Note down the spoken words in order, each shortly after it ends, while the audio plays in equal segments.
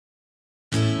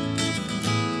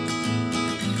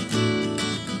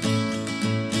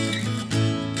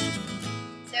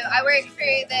I work for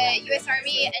the U.S.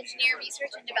 Army Engineer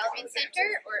Research and Development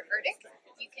Center, or ERDIC.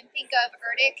 You can think of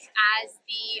ERDIC as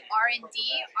the R&D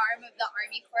arm of the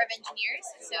Army Corps of Engineers.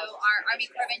 So our Army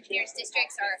Corps of Engineers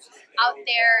districts are out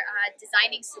there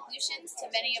designing solutions to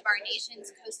many of our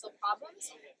nation's coastal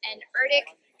problems, and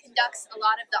ERDIC conducts a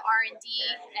lot of the R&D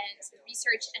and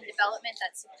research and development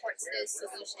that supports those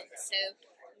solutions. So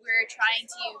we're trying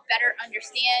to better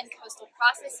understand coastal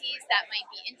processes that might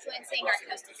be influencing our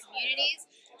coastal communities,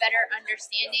 better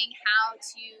understanding how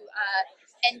to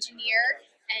engineer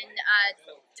and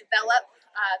develop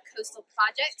coastal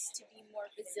projects to be more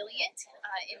resilient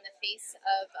in the face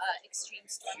of extreme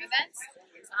storm events,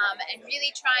 and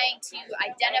really trying to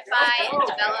identify and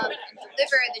develop and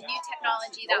deliver the new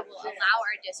technology that will allow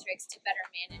our districts to better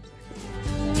manage them.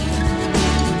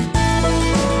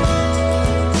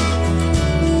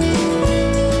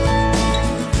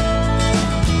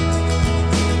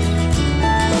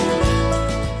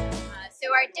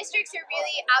 Our districts are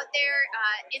really out there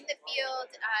in the field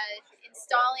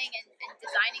installing and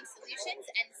designing solutions,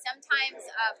 and sometimes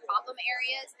problem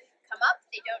areas come up.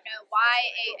 They don't know why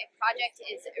a project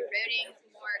is eroding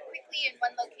more quickly in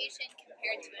one location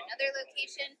compared to another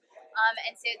location,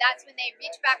 and so that's when they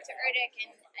reach back to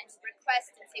ERDIC and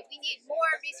request and say, we need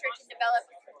more research and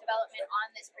development on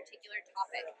this particular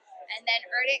topic. And then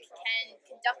ERDIC can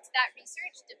conduct that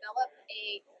research, develop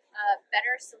a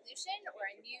better solution or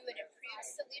a new and improved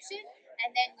solution,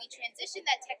 and then we transition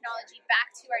that technology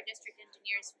back to our district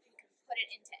engineers who can put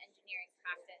it into engineering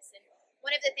practice. And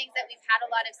one of the things that we've had a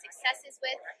lot of successes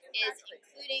with is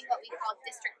including what we call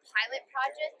district pilot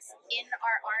projects in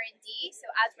our R&D. So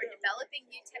as we're developing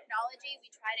new technology, we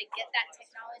try to get that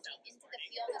technology into the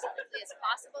field as quickly as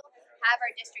possible, have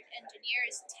our district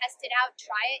engineers test it out,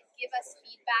 try it, give us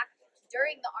feedback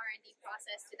during the R&D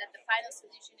process so that the final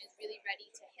solution is really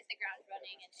ready to hit the ground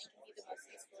running and can be the most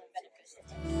useful and beneficial.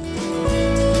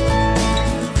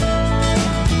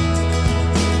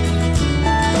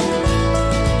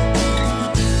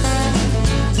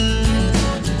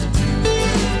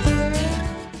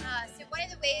 So one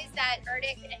of the ways that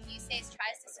ERDIC and USACE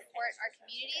tries to support our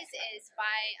communities is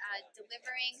by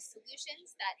delivering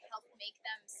solutions that help make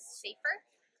them safer.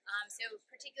 So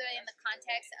particularly in the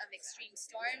context of extreme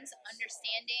storms,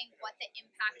 understanding what the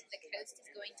impact of the coast is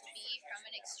going to be from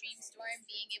an extreme storm,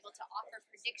 being able to offer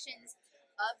predictions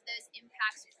of those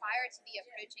impacts prior to the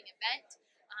approaching event,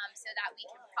 so that we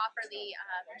can properly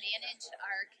manage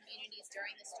our communities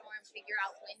during the storm, figure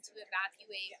out when to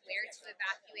evacuate, where to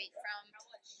evacuate from,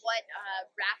 what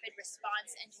rapid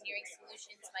response engineering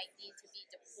solutions might need to be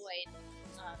deployed,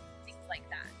 things like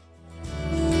that.